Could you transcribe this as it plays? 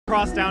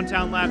across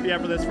downtown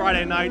Lafayette for this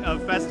Friday night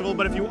of festival.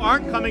 But if you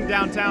aren't coming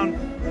downtown,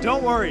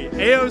 don't worry.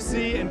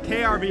 AOC and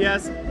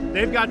KRVS,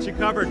 they've got you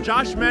covered.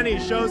 Josh Meny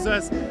shows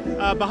us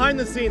behind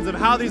the scenes of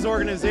how these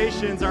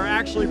organizations are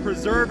actually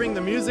preserving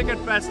the music at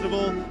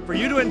festival for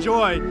you to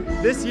enjoy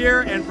this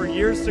year and for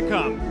years to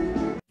come.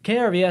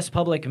 KRVS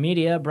Public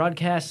Media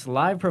broadcasts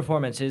live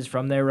performances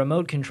from their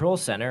remote control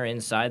center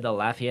inside the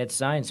Lafayette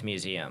Science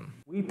Museum.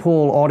 We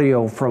pull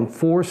audio from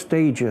 4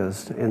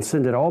 stages and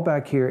send it all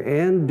back here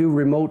and do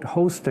remote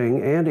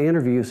hosting and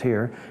interviews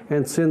here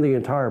and send the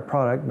entire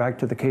product back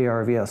to the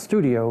KRVS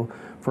studio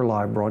for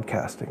live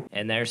broadcasting.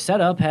 And their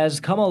setup has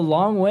come a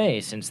long way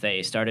since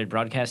they started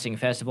broadcasting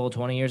festival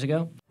 20 years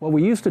ago. What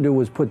we used to do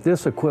was put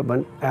this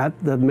equipment at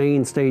the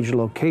main stage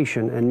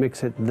location and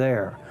mix it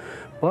there.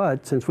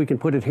 But since we can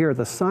put it here at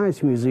the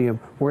Science Museum,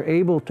 we're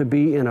able to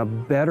be in a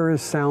better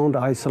sound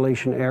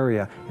isolation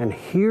area and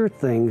hear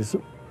things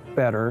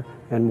better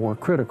and more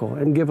critical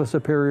and give a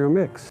superior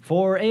mix.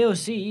 For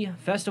AOC,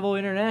 Festival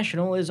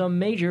International is a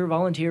major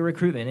volunteer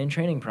recruitment and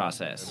training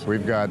process.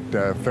 We've got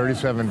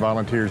 37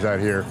 volunteers out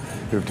here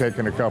who've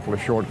taken a couple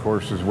of short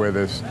courses with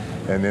us,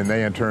 and then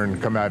they in turn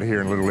come out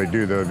here and literally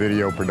do the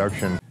video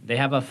production. They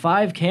have a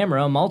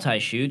 5-camera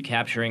multi-shoot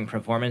capturing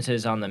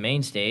performances on the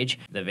main stage.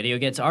 The video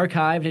gets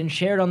archived and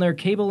shared on their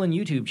cable and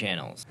YouTube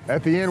channels.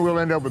 At the end, we'll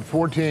end up with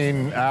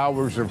 14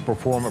 hours of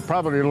performance,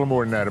 probably a little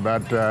more than that,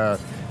 about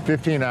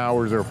 15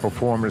 hours of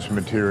performance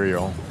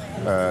material,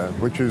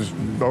 which is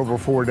over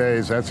 4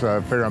 days. That's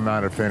a fair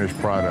amount of finished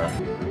product.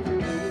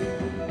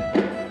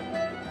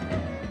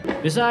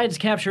 Besides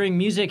capturing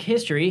music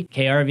history,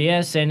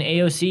 KRVS and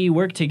AOC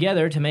work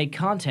together to make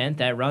content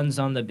that runs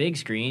on the big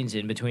screens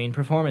in between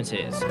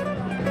performances.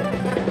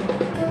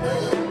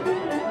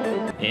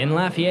 In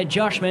Lafayette,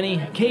 Josh Meny,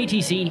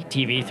 KATC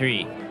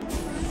TV3.